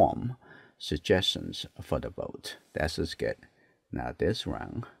a form suggestions for the boat. That's just good. Now this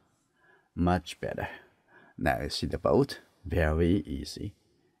round, much better. Now you see the boat, very easy,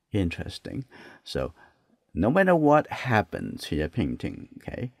 interesting. So no matter what happens to your painting,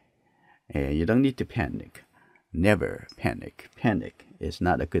 okay, you don't need to panic. Never panic. Panic is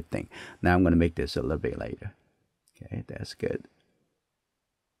not a good thing. Now I'm going to make this a little bit lighter. Okay, that's good.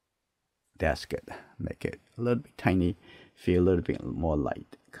 That's good. Make it a little bit tiny. Feel a little bit more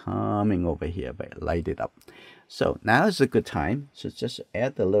light. Coming over here, but light it up. So now is a good time. So just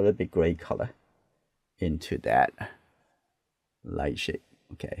add a little bit gray color into that light shape.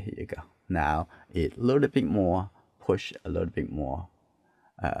 Okay, here you go. Now a little bit more. Push a little bit more.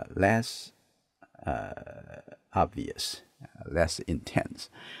 Less obvious, less intense.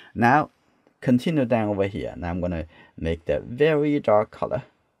 Now continue down over here. Now I'm going to make the very dark color.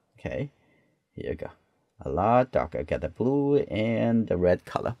 Okay, here you go. A lot darker. Get the blue and the red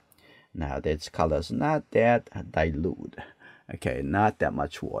color. Now this color is not that dilute. Okay, not that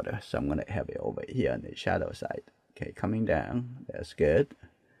much water. So I'm going to have it over here on the shadow side. Okay, coming down. That's good.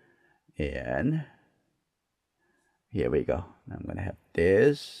 And here we go. Now I'm going to have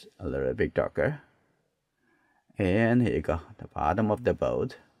this a little bit darker. And here you go, the bottom of the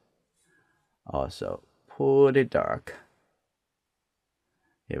boat. Also, pretty dark.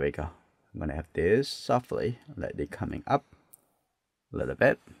 Here we go. I'm going to have this softly, let it coming up a little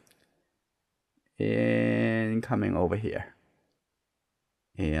bit. And coming over here.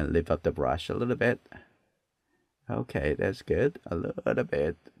 And lift up the brush a little bit. Okay, that's good. A little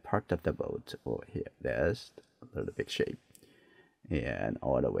bit, part of the boat over here. There's a little bit shape. And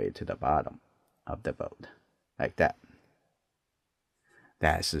all the way to the bottom of the boat. Like that.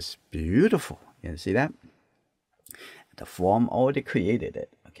 That's just beautiful. You see that? The form already created it.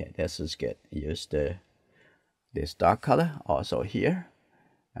 Okay, this is good. Use this dark color also here.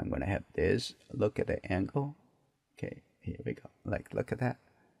 I'm gonna have this. Look at the angle. Okay, here we go. Like, look at that.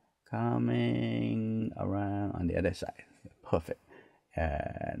 Coming around on the other side. Perfect.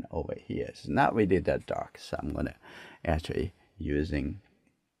 And over here, it's not really that dark, so I'm gonna actually using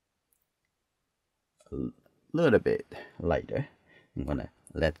little bit lighter. I'm gonna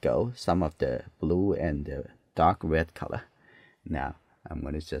let go some of the blue and the dark red color. Now I'm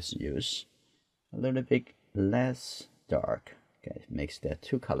gonna just use a little bit less dark. Okay, makes that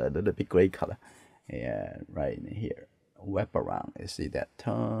two color a little bit gray color. And right in here, wrap around. You see that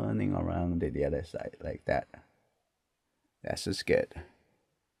turning around to the other side like that. That's just good.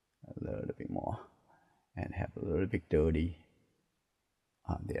 A little bit more, and have a little bit dirty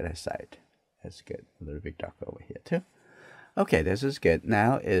on the other side. That's good. A little bit darker over here too. Okay, this is good.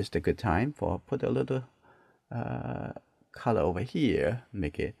 Now is the good time for put a little color over here.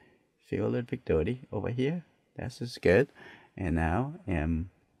 Make it feel a little bit dirty over here. That's just good. And now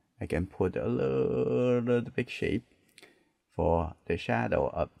I can put a little bit shape for the shadow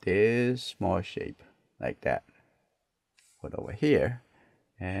of this small shape like that. Put over here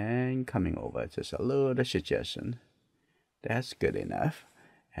and coming over. Just a little suggestion. That's good enough.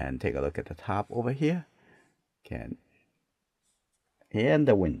 And take a look at the top over here. And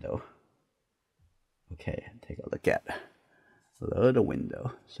the window. Okay, take a look at a little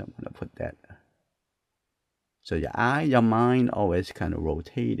window. So I'm gonna put that. So your mind always kind of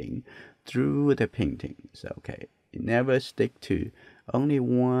rotating through the painting. So okay, you never stick to only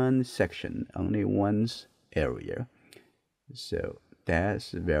one section, only one area. So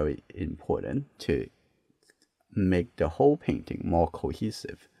that's very important to make the whole painting more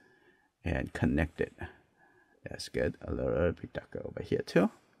cohesive and connected. That's good. A little bit darker over here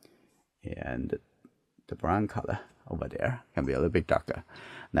too. And the brown color over there can be a little bit darker.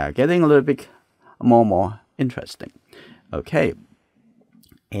 Now getting a little bit more interesting. Okay.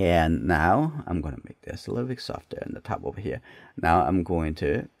 And now I'm going to make this a little bit softer in the top over here. Now I'm going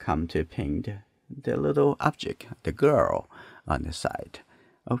to come to paint the little object, the girl on the side.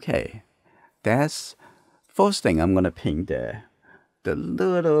 Okay. That's first thing. I'm going to paint the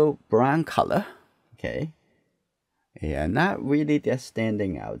little brown color. Okay. Yeah, not really just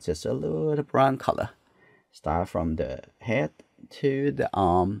standing out, just a little brown color. Start from the head to the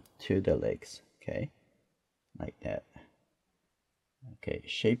arm to the legs. Okay. Like that. Okay,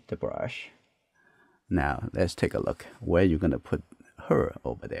 shape the brush. Now let's take a look where you're gonna put her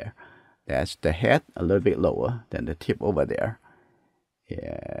over there. That's the head a little bit lower than the tip over there.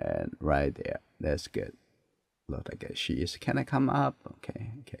 And right there. That's good. Look like she is kind of come up.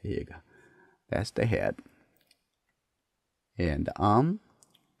 Okay, here you go. That's the head. And the arm,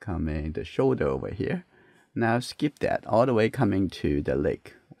 coming the shoulder over here. Now skip that all the way coming to the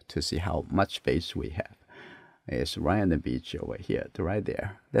leg to see how much space we have. It's right on the beach over here, to right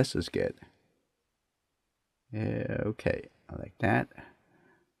there. This is good. Okay, like that.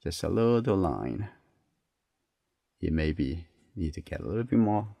 Just a little line. You maybe need to get a little bit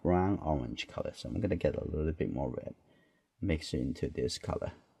more brown orange color. So I'm gonna get a little bit more red. Mix it into this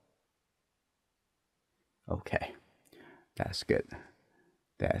color. Okay, that's good.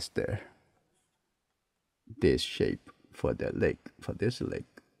 That's this shape for the leg, for this leg.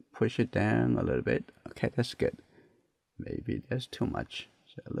 Push it down a little bit. Okay, that's good. Maybe that's too much.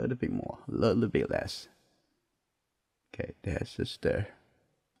 So a little bit more, a little bit less. Okay, that's just there.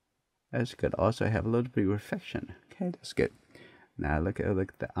 That's good. Also have a little bit of reflection. Okay, that's good. Now look at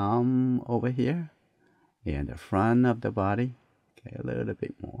the arm over here and the front of the body. Okay, a little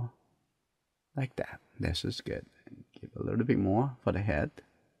bit more. Like that. This is good. Give a little bit more for the head.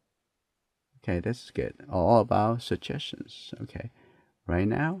 Okay, this is good. All about suggestions. Okay, right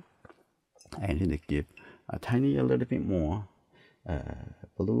now I need to give a little bit more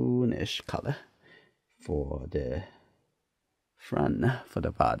bluish color for the front, for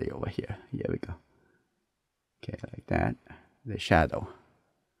the body over here. Here we go. Okay, like that. The shadow.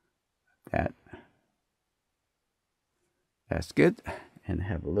 That's good. And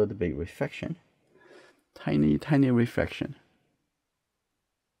have a little bit reflection. Tiny reflection.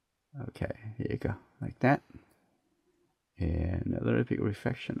 Okay, here you go, like that. And a little bit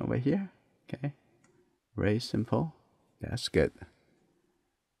reflection over here. Okay, very simple. That's good.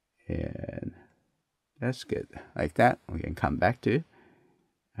 And that's good. Like that. We can come back to,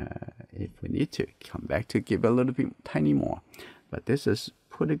 if we need to, come back to give a little bit tiny more. But this is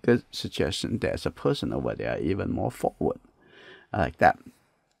pretty good suggestion. There's a person over there even more forward. Like that.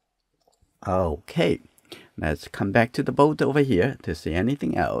 Okay, let's come back to the boat over here to see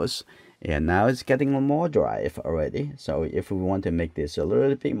anything else. And now it's getting more dry already. So if we want to make this a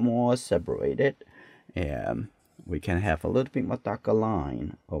little bit more separated, we can have a little bit more darker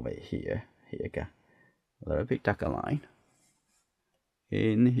line over here. Here you go. A little bit darker line.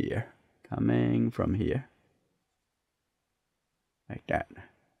 In here. Coming from here. Like that.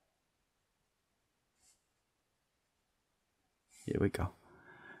 Here we go.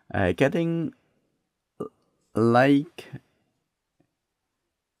 Getting like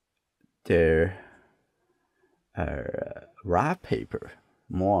the wrap paper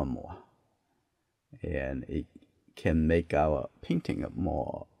more and more, and it can make our painting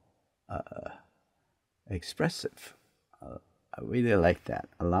more expressive. I really like that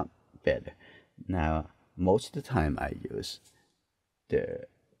a lot better. Now most of the time I use the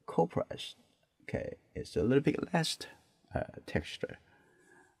cold brush. Okay, it's a little bit less texture,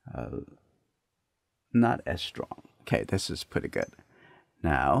 not as strong. Okay, this is pretty good.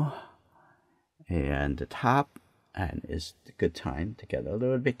 Now, and the top, and it's a good time to get a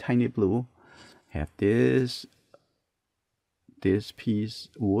little bit tiny blue. Have this piece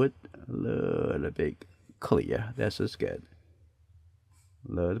wood a little bit clear. This is good.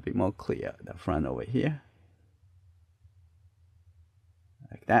 A little bit more clear. The front over here,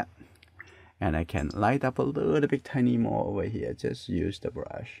 like that. And I can light up a little bit tiny more over here. Just use the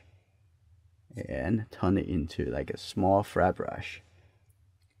brush and turn it into like a small flat brush.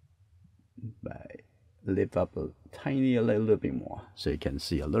 Lift up a little bit more, so you can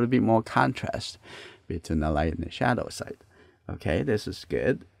see a little bit more contrast between the light and the shadow side. Okay, this is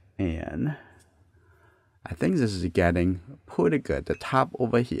good. And I think this is getting pretty good. The top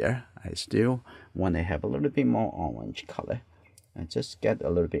over here, I still want to have a little bit more orange color. And just get a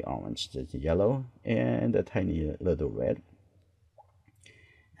little bit orange, just yellow and a tiny little red.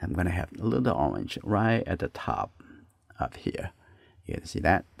 I'm gonna have a little orange right at the top up here. You can see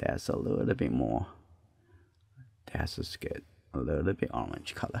that there's a little bit more. That's just good. A little bit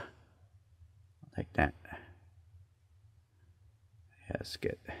orange color, like that. That's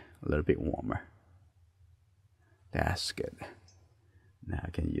good. A little bit warmer. That's good. Now I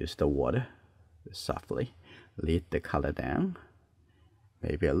can use the water to softly lead the color down.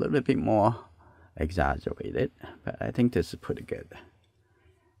 Maybe a little bit more exaggerated, but I think this is pretty good.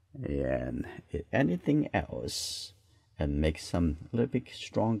 And if anything else, and make some little bit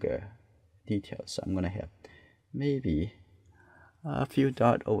stronger details, I'm gonna have maybe a few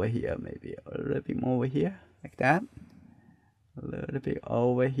dots over here, maybe a little bit more over here, like that. A little bit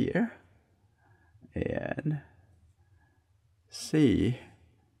over here, and see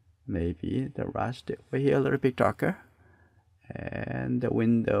maybe the rust over here a little bit darker. And the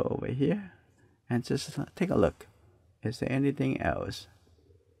window over here, and just take a look. Is there anything else?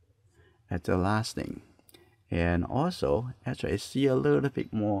 That's the last thing. And also, actually, I see a little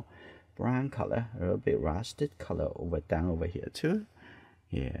bit more brown color, a little bit rusted color down over here too.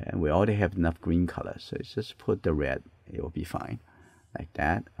 Yeah, and we already have enough green color, so it's just put the red, it will be fine. Like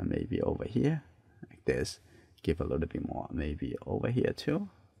that, and maybe over here, like this. Give a little bit more, maybe over here too.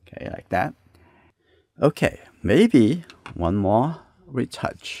 Okay, like that. Okay, maybe one more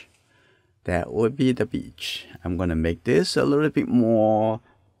retouch. That would be the beach. I'm gonna make this a little bit more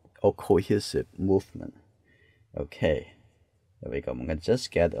cohesive movement. Okay, there we go. I'm gonna just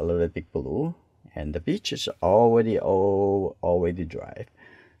get a little bit blue, and the beach is already dry.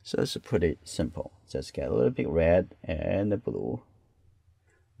 So it's pretty simple. Just get a little bit red and the blue.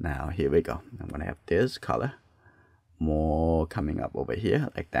 Now here we go. I'm gonna have this color more coming up over here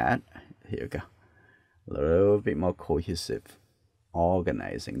like that. Here we go. A little bit more cohesive,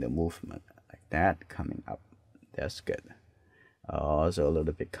 organizing the movement like that coming up. That's good. Also a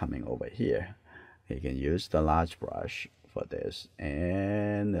little bit coming over here. You can use the large brush for this,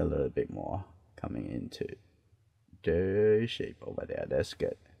 and a little bit more coming into the shape over there. That's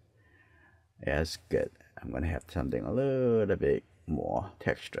good. That's good. I'm gonna have something a little bit more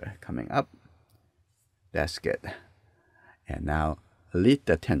texture coming up. That's good. And now lead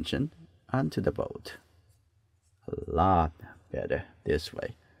the attention onto the boat. A lot better this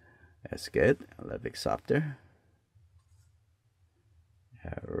way. That's good. A little bit softer.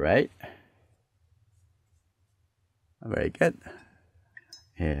 All right. Very good.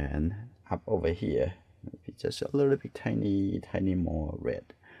 And up over here, maybe just a little bit tiny more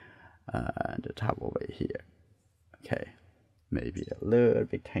red. The top over here. Okay. Maybe a little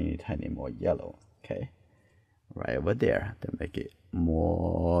bit tiny more yellow. Okay. Right over there to make it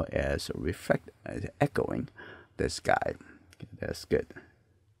more as echoing the sky. Okay, that's good.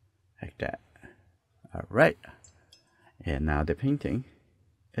 Like that. All right. And now the painting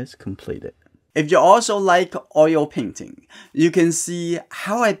is completed. If you also like oil painting, you can see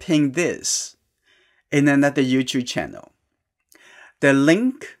how I paint this in another YouTube channel. The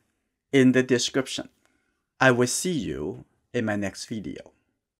link in the description. I will see you in my next video.